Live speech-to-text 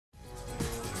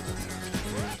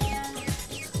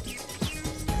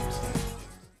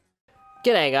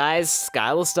G'day guys,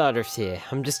 SkylerStardrift here.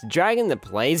 I'm just a dragon that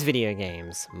plays video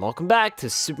games. And welcome back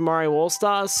to Super Mario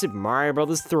All-Stars Super Mario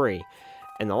Bros. 3.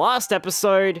 In the last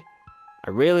episode, I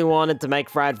really wanted to make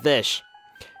fried fish.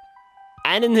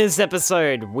 And in this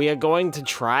episode, we are going to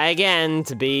try again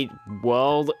to beat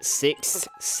World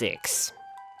 6-6.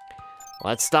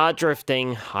 Let's start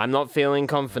drifting. I'm not feeling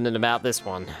confident about this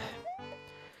one.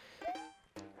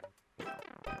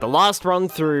 The last run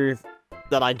through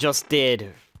that I just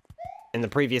did in the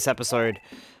previous episode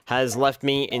has left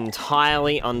me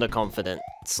entirely underconfident,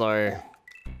 so...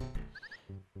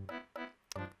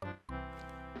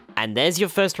 And there's your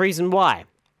first reason why.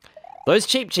 Those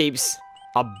Cheep Cheeps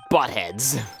are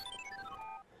buttheads.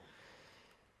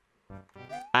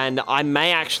 And I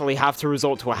may actually have to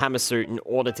resort to a hammer suit in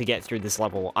order to get through this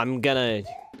level. The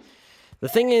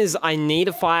thing is, I need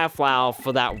a fire flower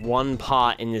for that one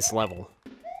part in this level.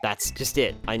 That's just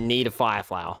it. I need a fire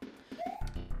flower.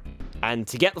 And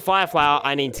to get the fire flower,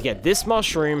 I need to get this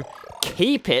mushroom,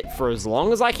 keep it for as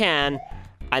long as I can,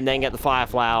 and then get the fire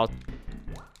flower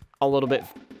a little bit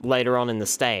later on in the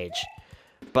stage.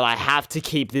 But I have to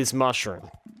keep this mushroom.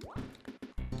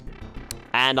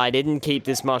 And I didn't keep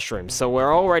this mushroom, so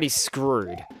we're already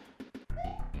screwed.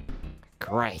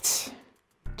 Great.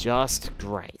 Just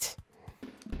great.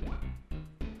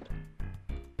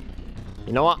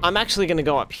 You know what? I'm actually going to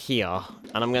go up here,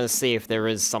 and I'm going to see if there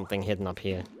is something hidden up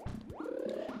here.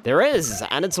 There is,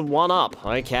 and it's a 1-up.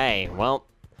 Okay, well,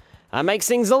 that makes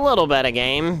things a little better,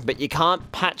 game, but you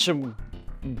can't patch a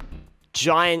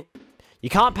giant... You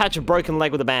can't patch a broken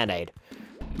leg with a band-aid.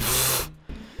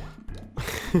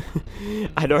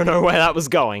 I don't know where that was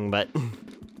going, but...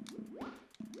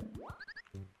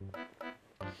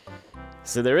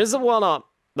 So there is a 1-up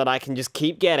that I can just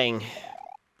keep getting.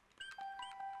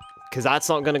 Because that's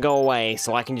not going to go away,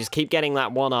 so I can just keep getting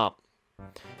that 1-up.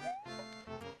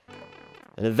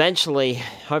 And eventually,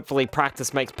 hopefully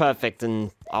practice makes perfect and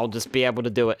I'll just be able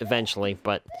to do it eventually,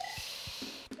 but...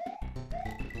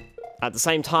 At the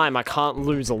same time, I can't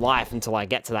lose a life until I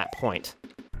get to that point.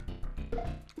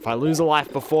 If I lose a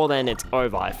life before then, it's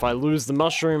over. If I lose the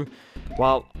mushroom,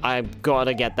 well, I've got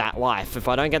to get that life. If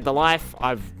I don't get the life,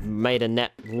 I've made a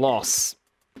net loss.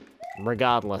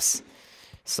 Regardless.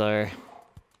 So...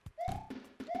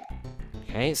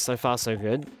 Okay, so far so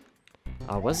good.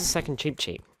 Where's the second Cheep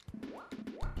Cheep?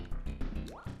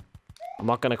 I'm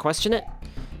not gonna question it.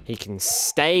 He can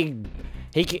stay...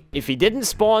 if he didn't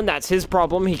spawn, that's his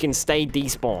problem. He can stay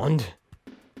despawned.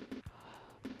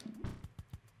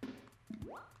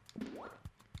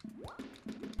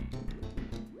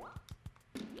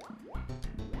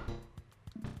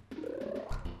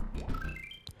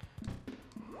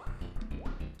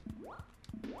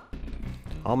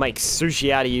 I'll make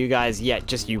sushi out of you guys yet,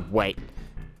 just you wait.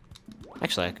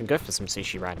 Actually, I can go for some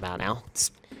sushi right about now. It's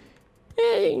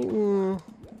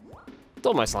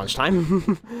almost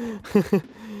lunchtime.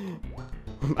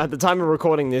 At the time of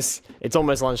recording this, it's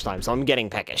almost lunchtime, so I'm getting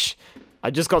peckish.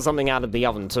 I just got something out of the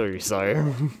oven too,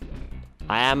 so...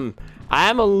 I am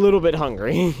a little bit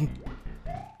hungry.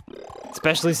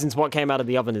 Especially since what came out of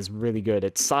the oven is really good.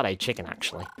 It's satay chicken,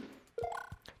 actually.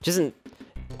 Which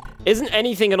isn't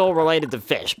anything at all related to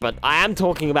fish, but I am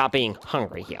talking about being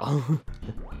hungry here.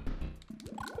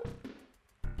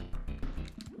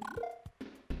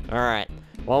 Alright.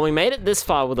 Well, we made it this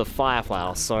far with a fire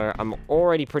flower, so I'm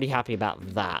already pretty happy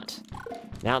about that.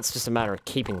 Now it's just a matter of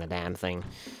keeping the damn thing.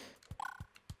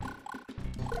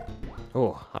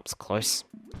 Oh, that was close.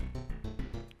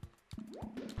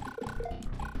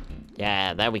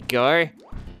 Yeah, there we go.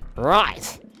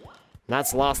 Right.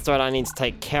 That's the last threat I need to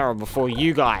take care of before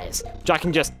you guys, which I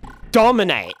can just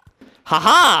dominate.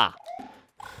 Haha!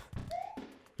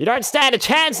 You don't stand a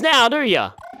chance now, do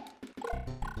ya?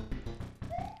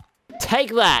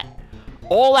 Take that.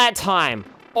 All that time.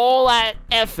 All that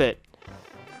effort.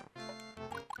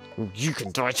 You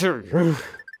can die too.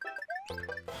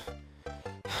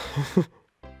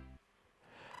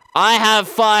 I have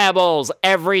fireballs.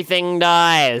 Everything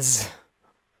dies.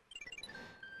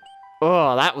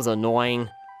 Oh, that was annoying.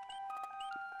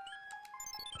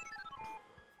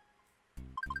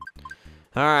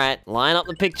 Alright, line up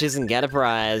the pictures and get a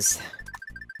prize.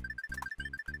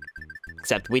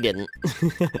 Except we didn't.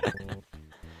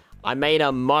 I made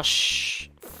a mush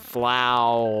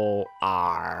flower.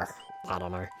 I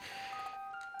don't know.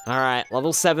 Alright,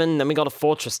 level 7, then we got a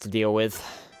fortress to deal with.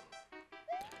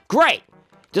 Great!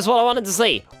 Just what I wanted to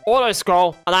see. Auto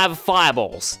scroll, and I have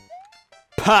fireballs.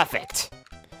 Perfect.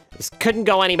 This couldn't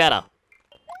go any better.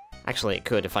 Actually, it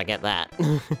could if I get that.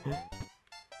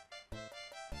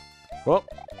 Whoop.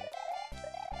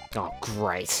 Oh,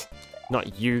 great.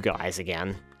 Not you guys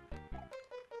again.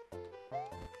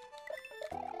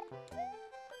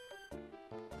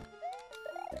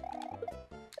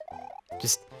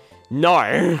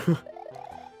 No!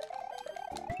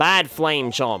 Bad flame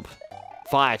chomp.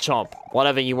 Fire chomp.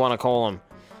 Whatever you want to call them.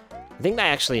 I think they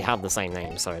actually have the same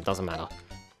name, so it doesn't matter.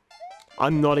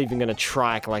 I'm not even going to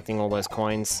try collecting all those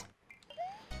coins.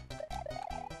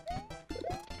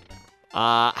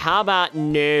 How about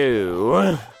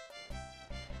no?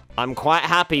 I'm quite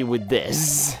happy with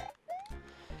this.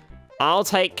 I'll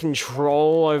take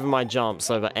control over my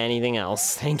jumps over anything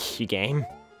else. Thank you, game.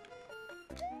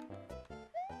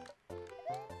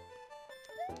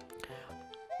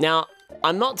 Now,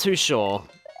 I'm not too sure.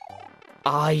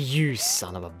 Ah, you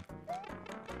son of a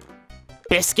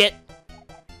biscuit.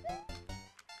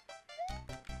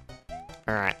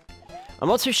 Alright. I'm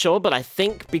not too sure, but I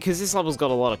think because this level's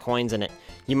got a lot of coins in it,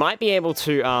 you might be able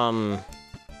to,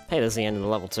 Hey, there's the end of the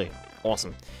level too.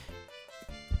 Awesome.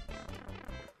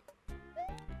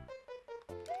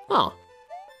 Oh.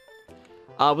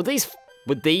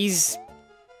 With these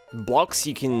blocks,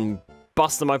 you can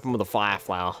bust them open with a fire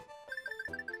flower.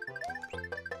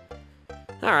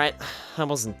 Alright, that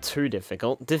wasn't too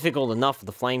difficult. Difficult enough with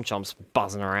the flame chomps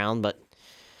buzzing around, but...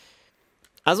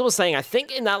 As I was saying, I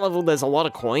think in that level there's a lot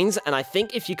of coins, and I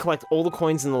think if you collect all the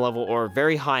coins in the level, or a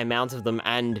very high amount of them,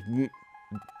 and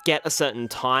get a certain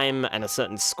time and a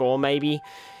certain score maybe,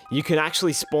 you can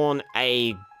actually spawn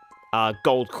a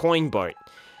gold coin boat.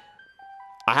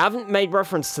 I haven't made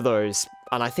reference to those,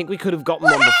 and I think we could have gotten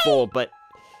one before, but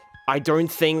I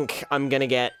don't think I'm gonna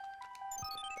get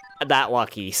that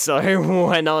lucky, so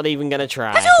we're not even gonna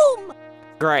try.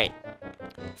 Great.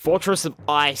 Fortress of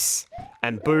Ice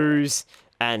and Booze,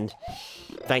 and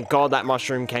thank God that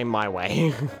mushroom came my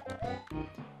way.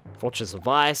 Fortress of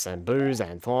Ice and Booze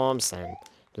and Thorns and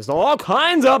just all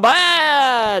kinds of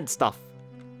bad stuff.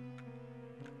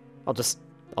 I'll just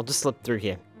slip through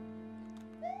here.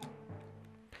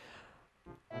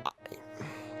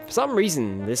 For some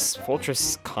reason, this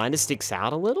fortress kind of sticks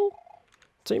out a little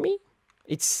to me.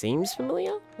 It seems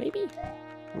familiar, maybe?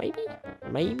 Maybe?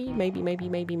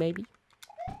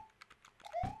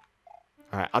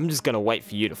 Alright, I'm just gonna wait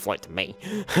for you to float to me.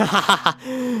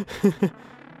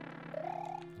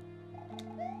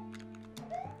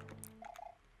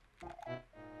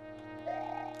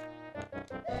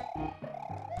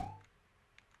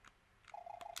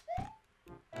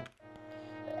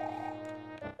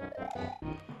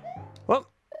 Well,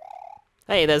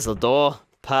 hey, there's the door.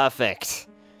 Perfect.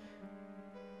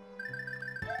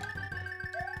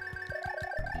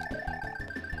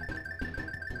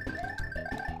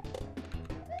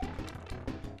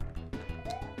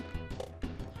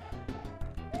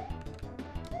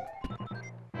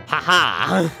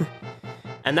 Haha!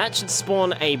 And that should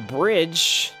spawn a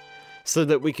bridge so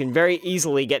that we can very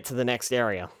easily get to the next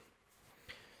area.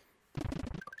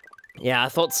 Yeah, I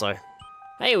thought so.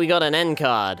 Hey, we got an end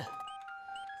card.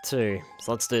 Too.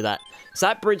 So let's do that. So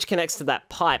that bridge connects to that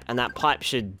pipe, and that pipe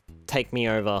should take me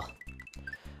over.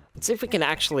 Let's see if we can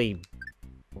actually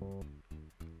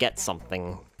get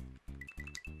something.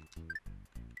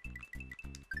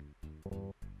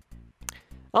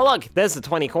 Oh look, there's the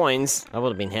 20 coins. That would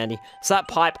have been handy. So that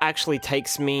pipe actually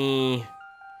takes me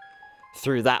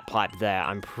through that pipe there,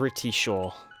 I'm pretty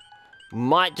sure.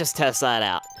 Might just test that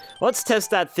out. Let's test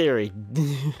that theory.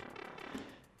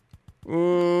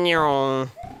 We'll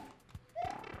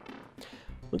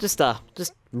just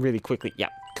really quickly,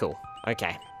 yep, cool,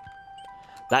 okay.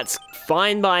 That's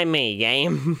fine by me,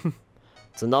 game.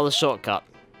 It's another shortcut.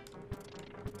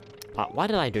 Why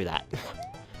did I do that?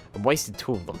 I wasted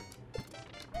 2 of them.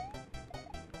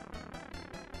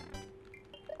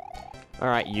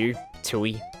 Alright, you,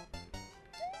 Tui.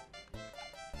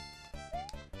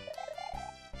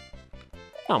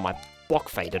 Oh, my block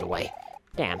faded away.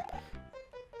 Damn.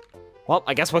 Well,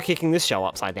 I guess we're kicking this shell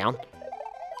upside down.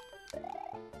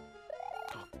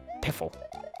 Oh, piffle.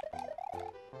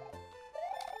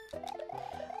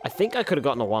 I think I could have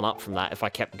gotten a 1-up from that if I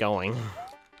kept going.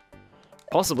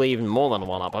 Possibly even more than a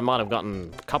 1-up. I might have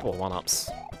gotten a couple of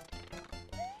 1-ups.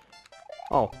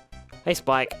 Oh. Hey,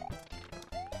 Spike.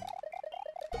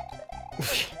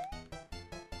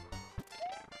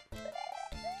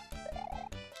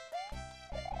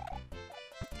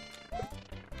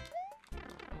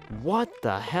 What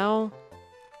the hell?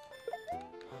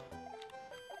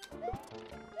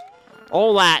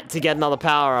 All that to get another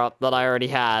power-up that I already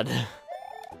had.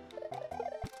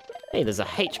 Hey, there's a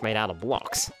H made out of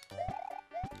blocks.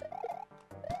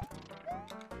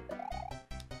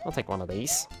 I'll take one of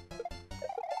these.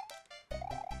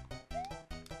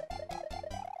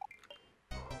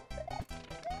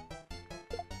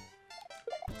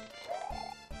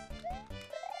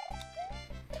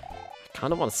 I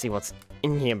kind of want to see what's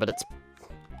in here, but it's...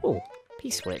 Ooh,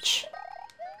 P-switch.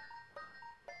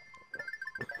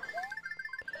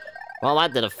 Well,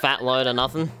 that did a fat load of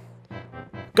nothing.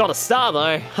 Got a star,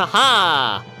 though.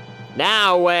 Haha!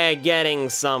 Now we're getting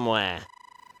somewhere.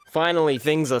 Finally,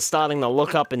 things are starting to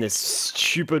look up in this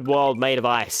stupid world made of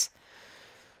ice.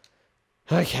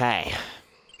 Okay.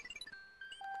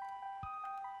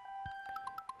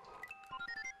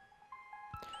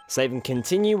 Save and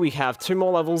continue. We have 2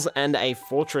 more levels and a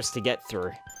fortress to get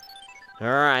through.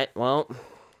 Alright, well.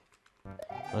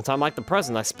 No time like the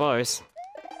present, I suppose.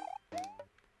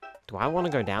 Do I want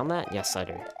to go down that? Yes, I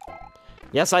do.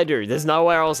 Yes, I do. There's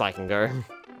nowhere else I can go.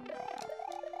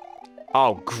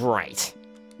 Oh, great.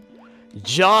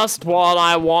 Just what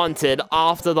I wanted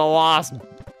after the last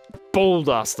bull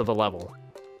dust of a level.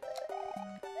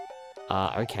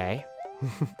 Okay.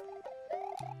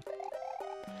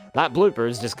 That blooper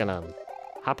is just gonna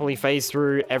happily phase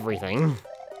through everything.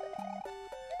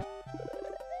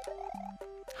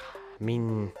 I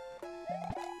mean...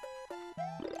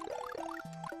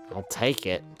 I'll take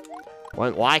it.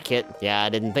 Won't like it. Yeah, I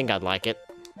didn't think I'd like it.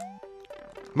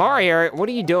 Mario, what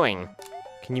are you doing?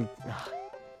 Can you...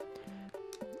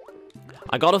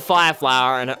 I got a fire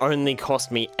flower and it only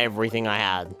cost me everything I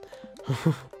had.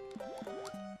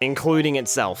 Including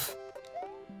itself.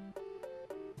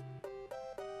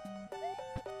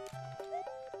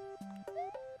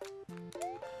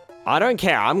 I don't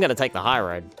care, I'm gonna take the high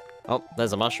road. Oh,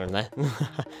 there's a mushroom there.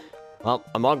 Well,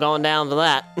 I'm not going down for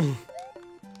that.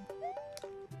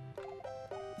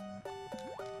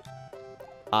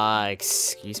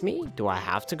 Excuse me? Do I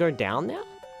have to go down now?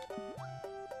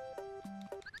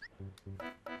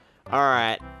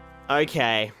 Alright.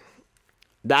 Okay.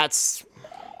 That's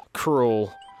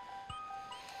cruel.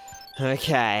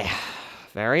 Okay.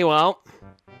 Very well.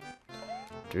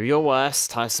 Do your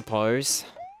worst, I suppose.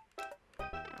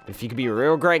 If you could be a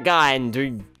real great guy and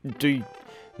do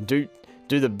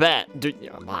the bet,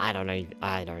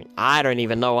 I don't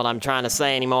even know what I'm trying to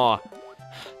say anymore.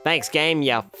 Thanks, game,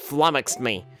 you flummoxed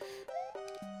me.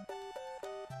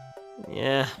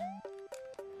 Yeah.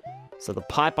 So the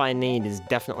pipe I need is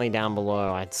definitely down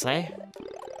below, I'd say.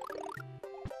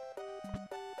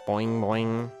 Boing,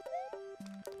 boing.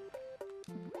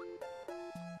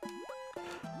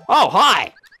 Oh,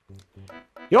 hi!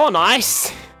 You're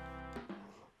nice!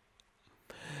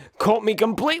 Caught me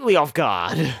completely off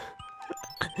guard.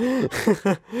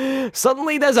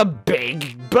 Suddenly there's a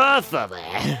big Bertha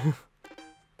there.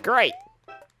 Great.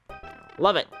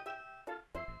 Love it.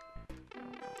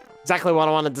 Exactly what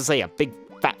I wanted to see, a big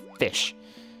fat fish.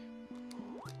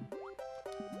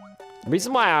 The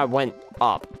reason why I went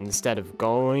up instead of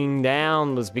going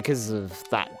down was because of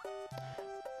that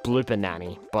blooper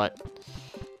nanny, but...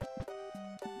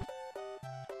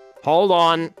 Hold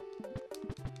on.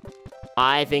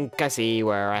 I think I see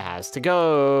where I has to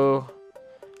go.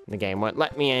 The game won't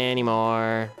let me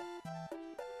anymore.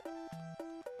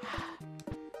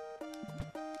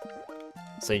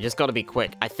 So you just gotta be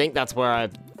quick. I think that's where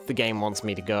the game wants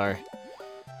me to go.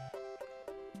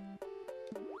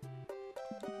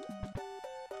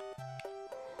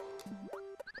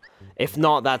 If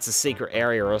not, that's a secret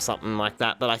area or something like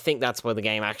that, but I think that's where the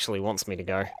game actually wants me to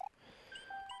go.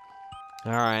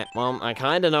 Alright, well, I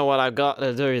kinda know what I've got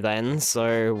to do then,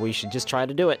 so we should just try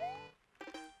to do it.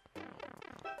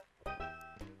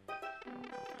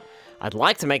 I'd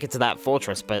like to make it to that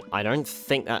fortress, but I don't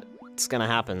think that's gonna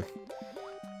happen.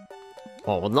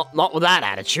 Oh, well, not with that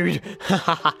attitude.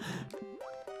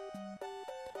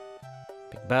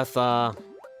 Big Bertha.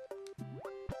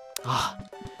 Ah,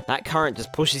 that current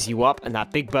just pushes you up, and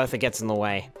that Big Bertha gets in the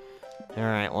way.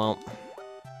 Alright, well...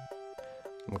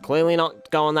 I'm clearly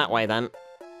not going that way, then.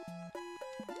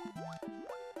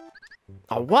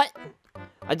 Oh, what?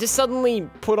 I just suddenly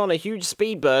put on a huge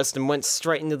speed burst and went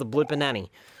straight into the blooper nanny.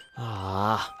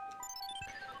 Ah.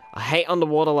 I hate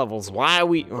underwater levels. Why are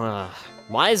we...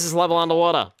 why is this level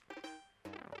underwater?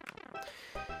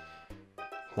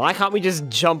 Why can't we just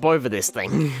jump over this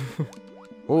thing?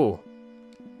 Ooh.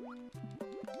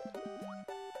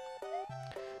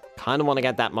 Kinda want to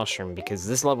get that mushroom, because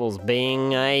this level's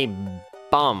being a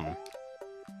bum.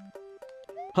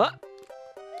 Huh?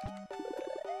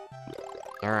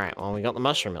 Alright, well, we got the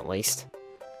mushroom at least.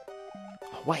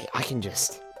 Oh, wait, I can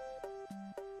just...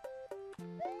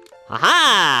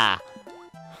 Aha!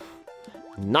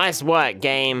 Nice work,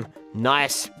 game.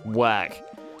 Nice work.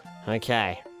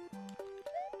 Okay.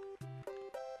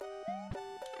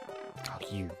 Oh,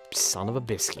 you son of a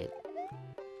biscuit.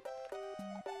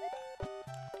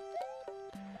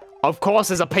 Of course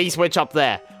there's a P-switch up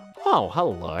there. Oh,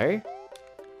 hello.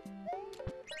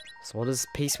 So what does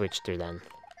P-switch do then?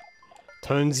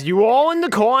 Turns you all into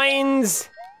coins!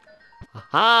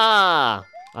 Aha!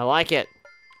 I like it.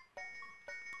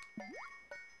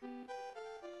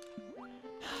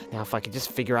 Now, if I could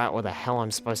just figure out where the hell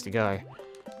I'm supposed to go.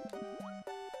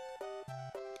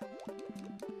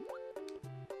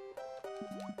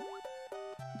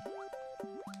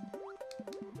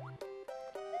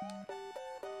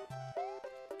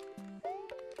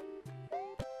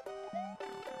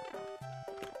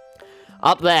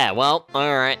 Up there, well,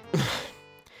 alright.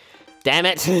 Damn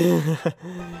it.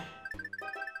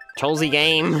 Trollsy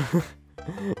game.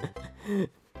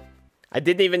 I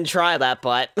didn't even try that,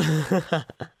 but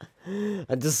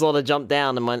I just sort of jumped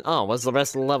down and went, oh, where's the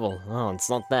rest of the level? Oh, it's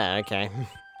not there, okay.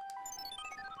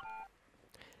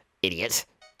 Idiot.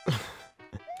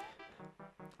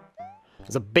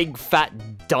 There's a big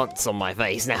fat dunce on my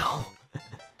face now.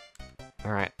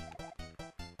 Alright.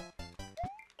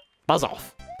 Buzz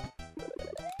off.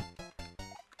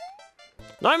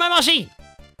 No, my mushy!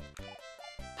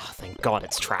 Oh, thank God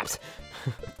it's trapped.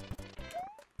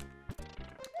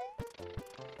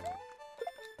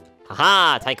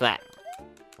 Haha, take that.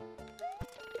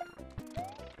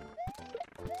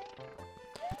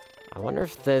 I wonder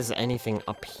if there's anything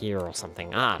up here or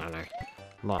something. I don't know.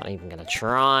 I'm not even gonna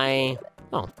try.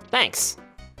 Oh, thanks.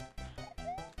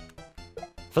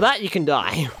 For that, you can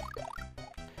die.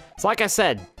 It's like I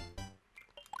said.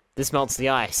 This melts the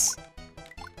ice.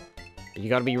 But you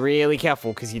gotta be really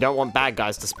careful, because you don't want bad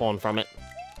guys to spawn from it.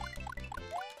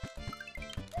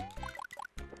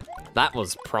 That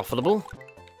was profitable.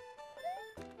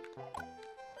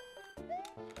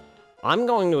 I'm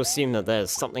going to assume that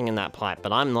there's something in that pipe,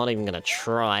 but I'm not even gonna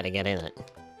try to get in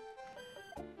it.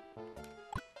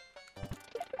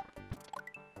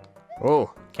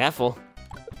 Oh, careful.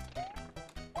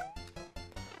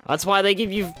 That's why they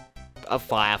give you a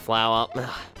fire flower.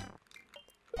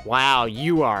 Wow,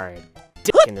 you are a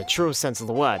dick in the truest sense of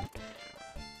the word.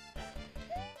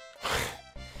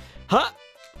 Huh?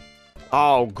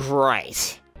 Oh,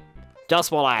 great.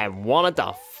 Just what I wanted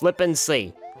to flip and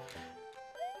see.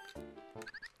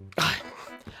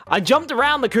 I jumped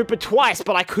around the Koopa twice,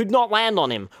 but I could not land on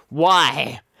him.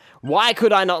 Why? Why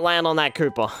could I not land on that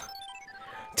Koopa?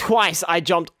 Twice I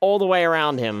jumped all the way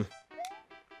around him.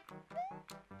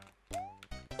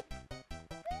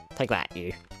 Take that,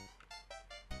 you.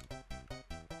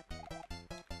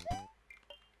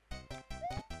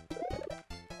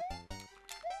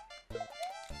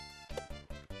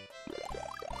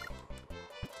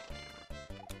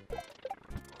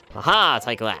 Aha,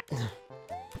 take that.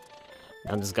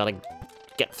 I just gotta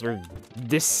get through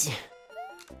this.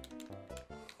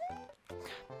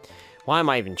 Why am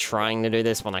I even trying to do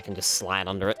this when I can just slide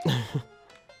under it?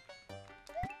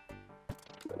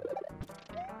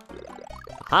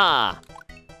 Aha!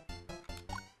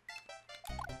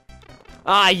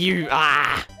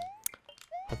 Ah!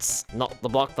 That's not the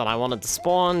block that I wanted to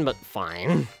spawn, but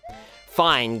fine.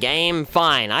 Fine, game,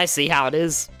 fine. I see how it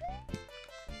is.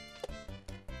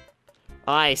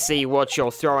 I see what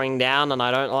you're throwing down, and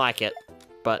I don't like it.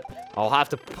 But I'll have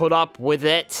to put up with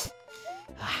it.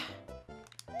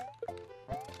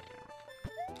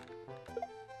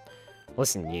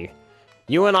 Listen, you.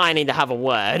 You and I need to have a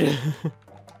word.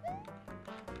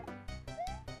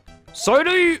 So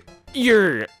do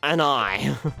you and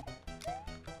I.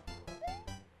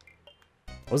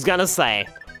 I was gonna say,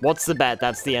 what's the bet?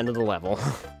 That's the end of the level.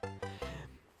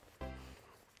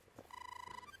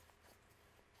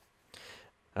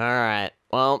 Alright,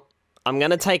 well, I'm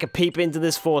gonna take a peep into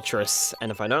this fortress,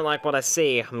 and if I don't like what I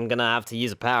see, I'm gonna have to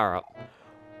use a power-up.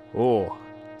 Ooh,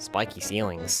 spiky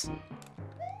ceilings.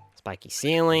 Spiky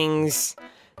ceilings,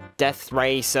 death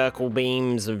ray circle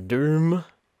beams of doom.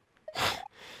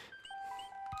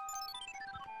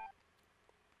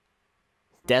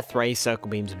 Death ray circle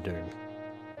beams of doom.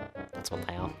 That's what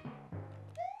they are.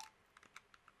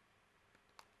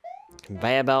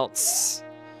 Conveyor belts.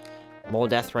 More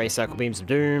death ray circle beams of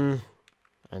doom.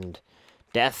 And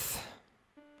death.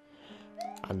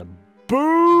 And the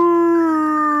booby!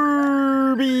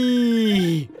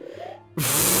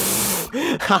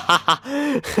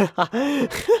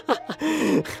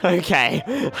 Okay.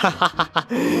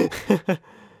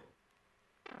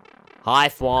 Hi,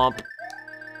 Thwomp.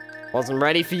 Wasn't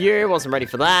ready for you, wasn't ready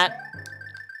for that.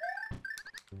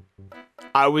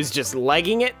 I was just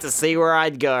legging it to see where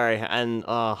I'd go, and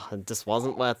it just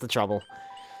wasn't worth the trouble.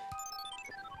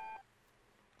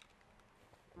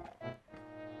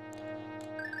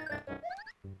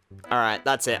 Alright,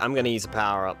 that's it. I'm gonna use a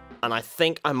power-up. And I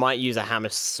think I might use a hammer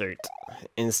suit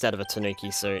instead of a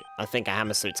Tanuki suit. I think a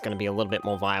hammer suit's gonna be a little bit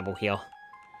more viable here.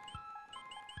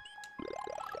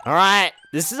 Alright,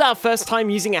 this is our first time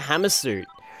using a hammer suit.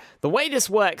 The way this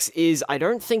works is, I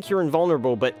don't think you're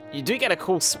invulnerable, but you do get a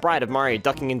cool sprite of Mario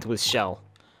ducking into his shell.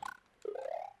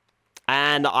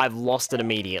 And I've lost it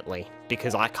immediately,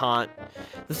 because I can't...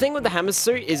 The thing with the hammer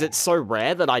suit is it's so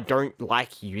rare that I don't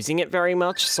like using it very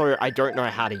much, so I don't know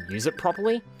how to use it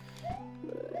properly.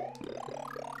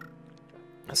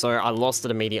 So I lost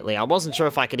it immediately. I wasn't sure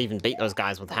if I could even beat those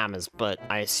guys with hammers, but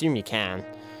I assume you can.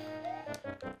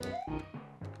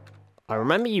 I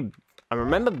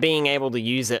remember being able to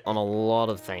use it on a lot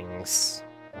of things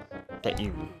that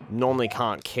you normally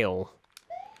can't kill.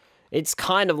 It's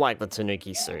kind of like the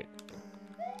Tanuki suit.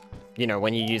 You know,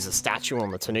 when you use a statue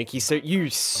on the Tanuki suit, you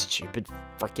stupid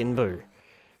frickin' boo.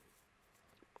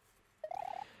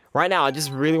 Right now, I just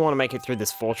really want to make it through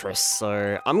this fortress,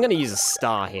 so I'm going to use a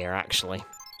star here, actually.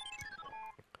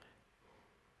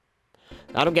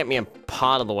 That'll get me a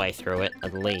part of the way through it,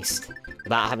 at least,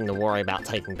 without having to worry about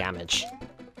taking damage.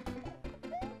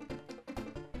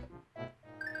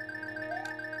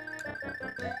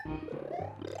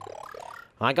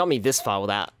 I got me this far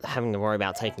without having to worry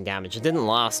about taking damage. It didn't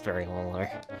last very long, though.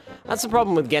 That's the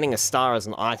problem with getting a star as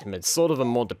an item. It's sort of a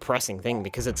more depressing thing,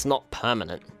 because it's not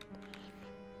permanent.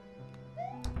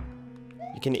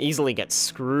 You can easily get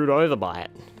screwed over by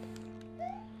it.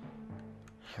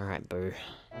 Alright, boo.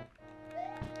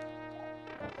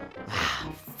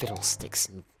 Fiddlesticks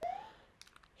and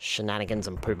shenanigans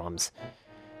and poo bums.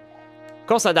 Of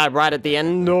course I died right at the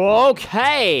end.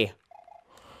 Okay!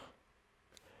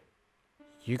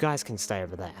 You guys can stay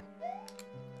over there.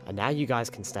 And now you guys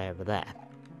can stay over there.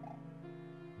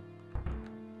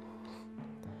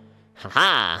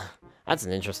 Haha! That's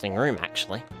an interesting room,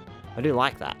 actually. I do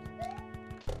like that.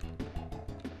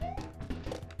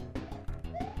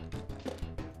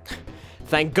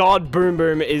 Thank God Boom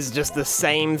Boom is just the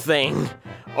same thing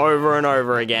over and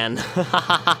over again.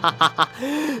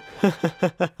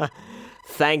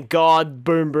 Thank God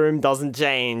Boom Boom doesn't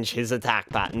change his attack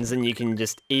patterns and you can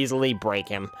just easily break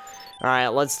him.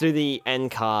 Alright, let's do the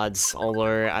end cards,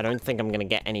 although I don't think I'm gonna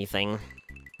get anything.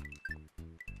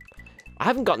 I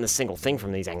haven't gotten a single thing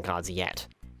from these end cards yet.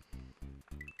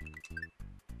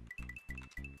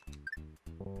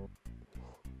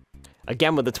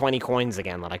 Again with the 20 coins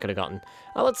again that I could have gotten.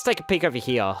 Oh, let's take a peek over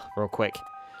here real quick.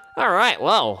 Alright,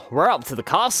 well, we're up to the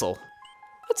castle.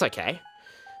 That's okay.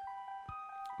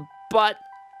 But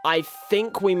I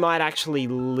think we might actually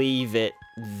leave it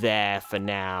there for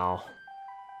now.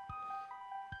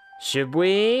 Should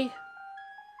we?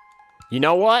 You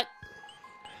know what?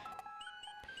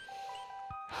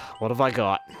 What have I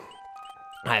got?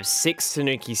 I have 6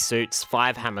 Tanuki suits,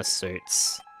 5 hammer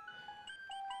suits.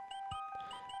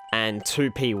 And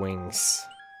 2 P-Wings.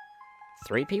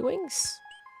 3 P-Wings?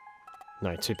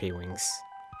 No, 2 P-Wings.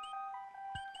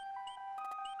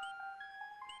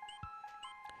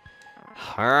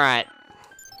 Alright.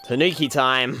 Tanuki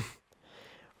time.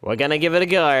 We're gonna give it a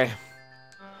go.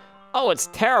 Oh, it's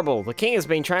terrible. The king has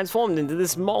been transformed into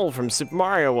this mole from Super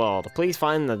Mario World. Please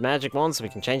find the magic wand so we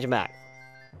can change him back.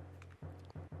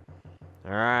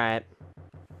 Alright.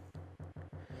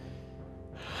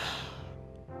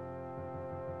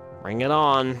 Bring it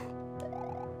on,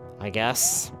 I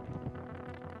guess.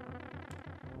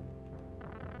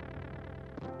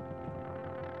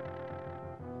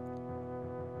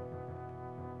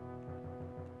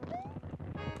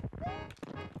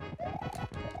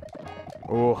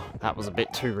 Oh, that was a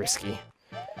bit too risky.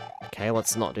 Okay,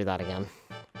 let's not do that again.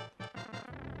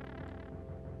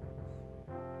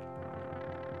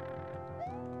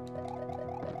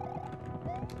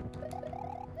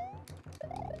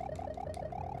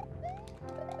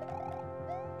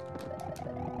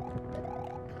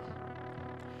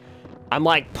 I'm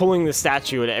like pulling the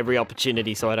statue at every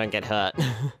opportunity so I don't get hurt.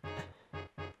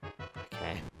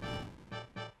 Okay.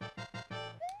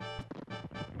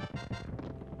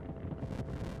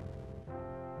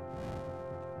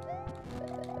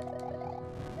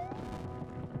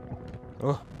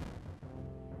 Oh.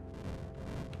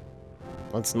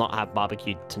 Let's not have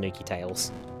barbecued Tanuki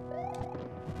tails.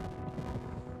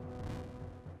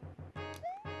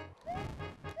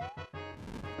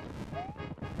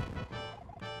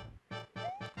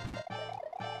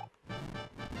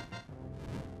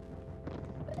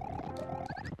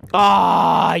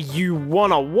 Ah, you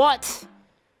wanna what?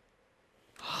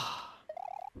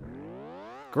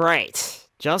 Great.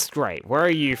 Just great. Where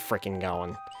are you frickin'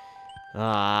 going?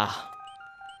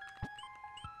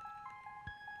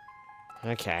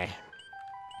 Okay.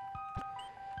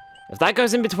 If that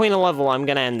goes in between a level, I'm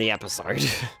gonna end the episode.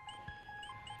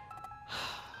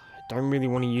 I don't really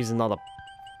want to use another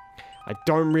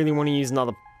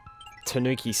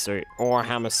Tanuki suit or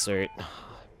hammer suit.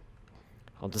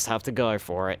 I'll just have to go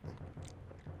for it.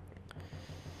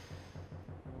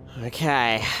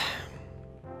 Okay.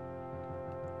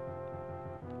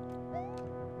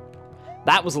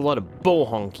 That was a lot of bull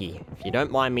honky, if you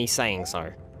don't mind me saying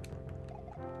so.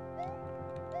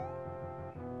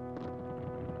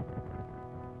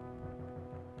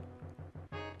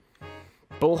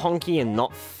 Bull honky and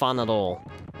not fun at all.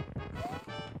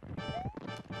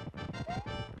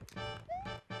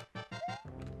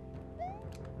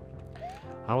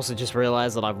 I also just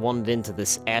realized that I've wandered into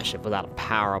this airship without a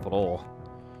power-up at all.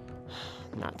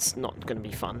 That's not gonna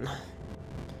be fun.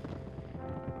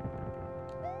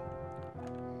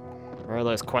 Where are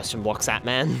those question blocks at,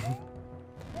 man?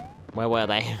 Where were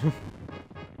they?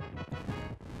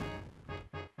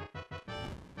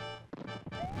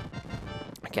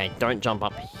 Okay, don't jump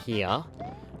up here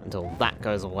until that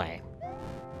goes away.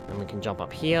 Then we can jump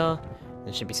up here.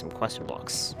 There should be some question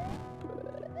blocks.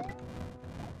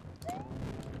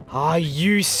 Ah,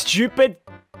 you stupid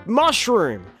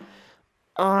mushroom!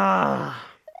 Ah.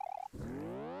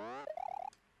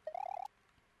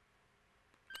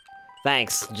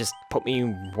 Thanks, just put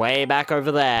me way back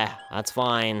over there. That's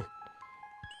fine.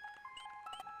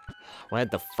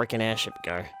 Where'd the frickin' airship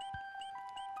go?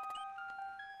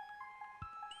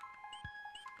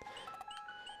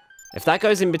 If that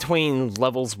goes in between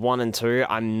levels 1 and 2,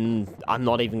 I'm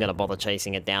not even gonna bother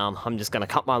chasing it down. I'm just gonna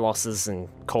cut my losses and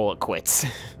call it quits.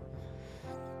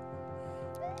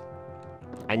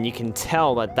 And you can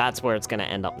tell that that's where it's gonna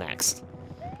end up next.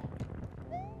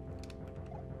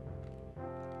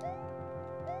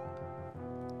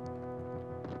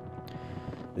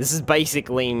 This is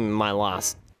basically my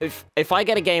last... If I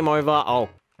get a game over, I'll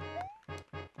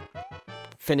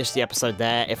finish the episode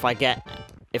there. If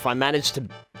I manage to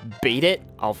beat it,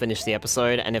 I'll finish the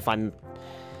episode, and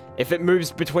if it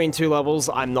moves between 2 levels,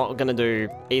 I'm not gonna do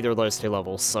either of those 2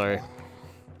 levels, so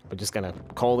we're just gonna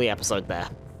call the episode there.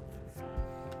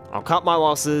 I'll cut my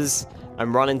losses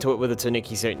and run into it with a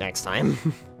Tanuki suit next time.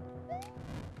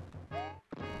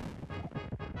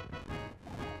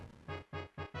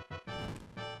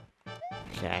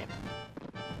 Okay.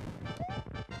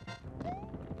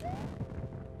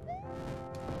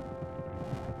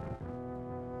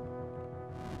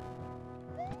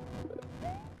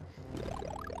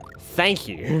 Thank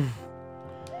you.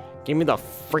 Give me the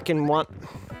frickin' one.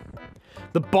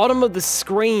 The bottom of the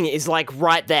screen is like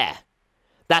right there.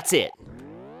 That's it.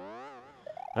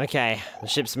 Okay, the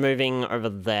ship's moving over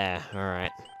there.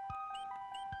 Alright.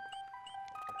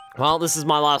 Well, this is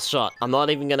my last shot. I'm not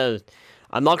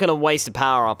gonna waste a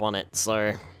power-up on it,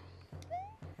 so...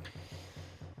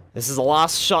 This is the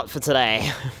last shot for today.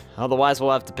 Otherwise,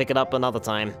 we'll have to pick it up another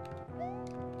time.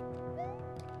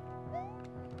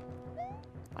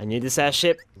 I knew this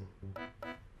airship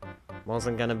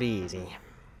wasn't gonna be easy.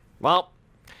 Well,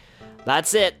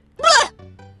 that's it.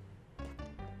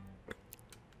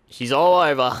 She's all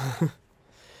over.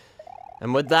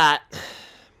 And with that,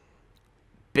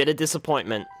 bit of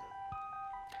disappointment.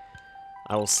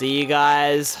 I will see you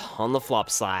guys on the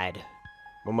flop side,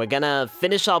 when we're gonna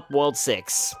finish up World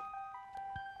 6.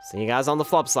 See you guys on the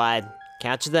flop side.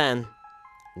 Catch you then,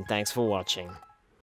 and thanks for watching.